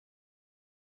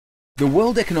The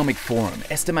World Economic Forum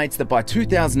estimates that by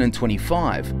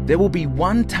 2025, there will be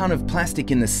 1 tonne of plastic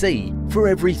in the sea for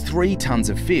every 3 tonnes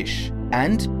of fish.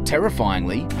 And,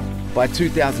 terrifyingly, by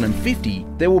 2050,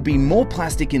 there will be more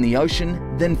plastic in the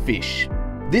ocean than fish.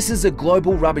 This is a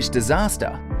global rubbish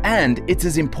disaster, and it's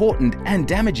as important and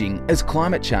damaging as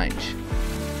climate change.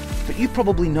 But you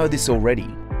probably know this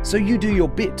already, so you do your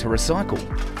bit to recycle.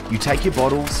 You take your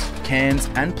bottles, cans,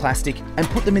 and plastic and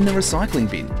put them in the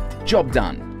recycling bin. Job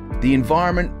done. The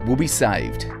environment will be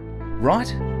saved.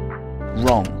 Right?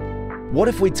 Wrong. What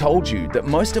if we told you that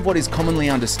most of what is commonly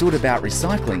understood about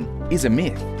recycling is a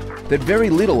myth? That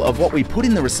very little of what we put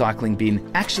in the recycling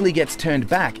bin actually gets turned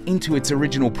back into its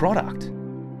original product?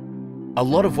 A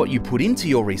lot of what you put into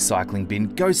your recycling bin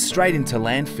goes straight into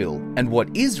landfill, and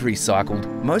what is recycled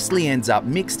mostly ends up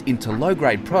mixed into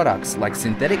low-grade products like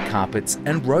synthetic carpets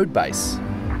and road base.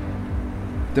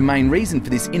 The main reason for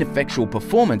this ineffectual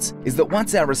performance is that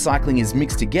once our recycling is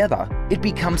mixed together, it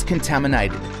becomes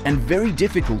contaminated and very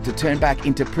difficult to turn back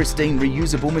into pristine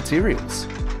reusable materials.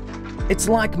 It's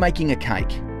like making a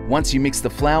cake. Once you mix the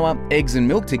flour, eggs and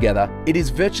milk together, it is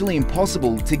virtually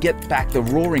impossible to get back the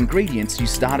raw ingredients you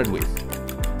started with.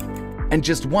 And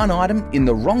just one item in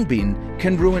the wrong bin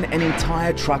can ruin an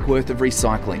entire truck worth of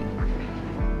recycling.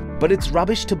 But it's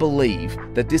rubbish to believe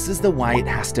that this is the way it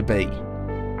has to be.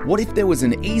 What if there was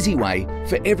an easy way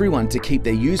for everyone to keep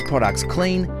their used products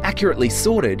clean, accurately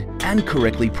sorted, and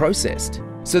correctly processed,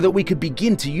 so that we could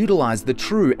begin to utilise the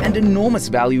true and enormous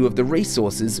value of the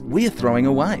resources we are throwing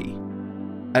away?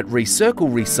 At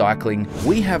ReCircle Recycling,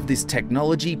 we have this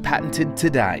technology patented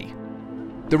today.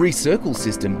 The ReCircle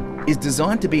system is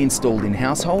designed to be installed in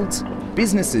households,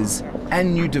 businesses,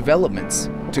 and new developments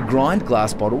to grind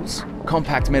glass bottles,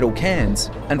 compact metal cans,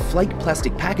 and flake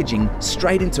plastic packaging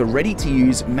straight into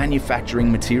ready-to-use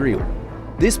manufacturing material.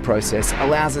 This process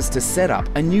allows us to set up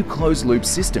a new closed-loop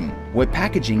system where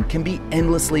packaging can be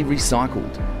endlessly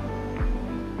recycled,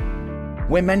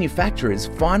 where manufacturers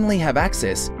finally have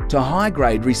access to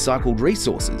high-grade recycled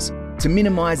resources to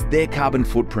minimise their carbon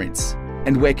footprints,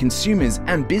 and where consumers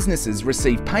and businesses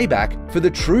receive payback for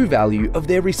the true value of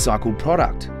their recycled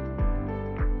product.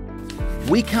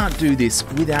 We can't do this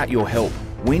without your help.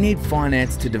 We need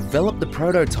finance to develop the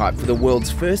prototype for the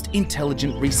world's first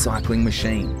intelligent recycling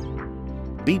machine.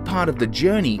 Be part of the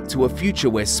journey to a future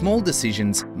where small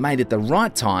decisions made at the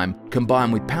right time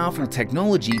combine with powerful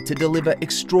technology to deliver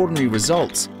extraordinary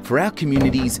results for our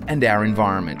communities and our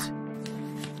environment.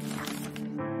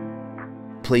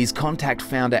 Please contact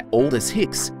founder Aldous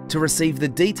Hicks to receive the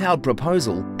detailed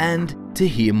proposal and to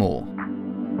hear more.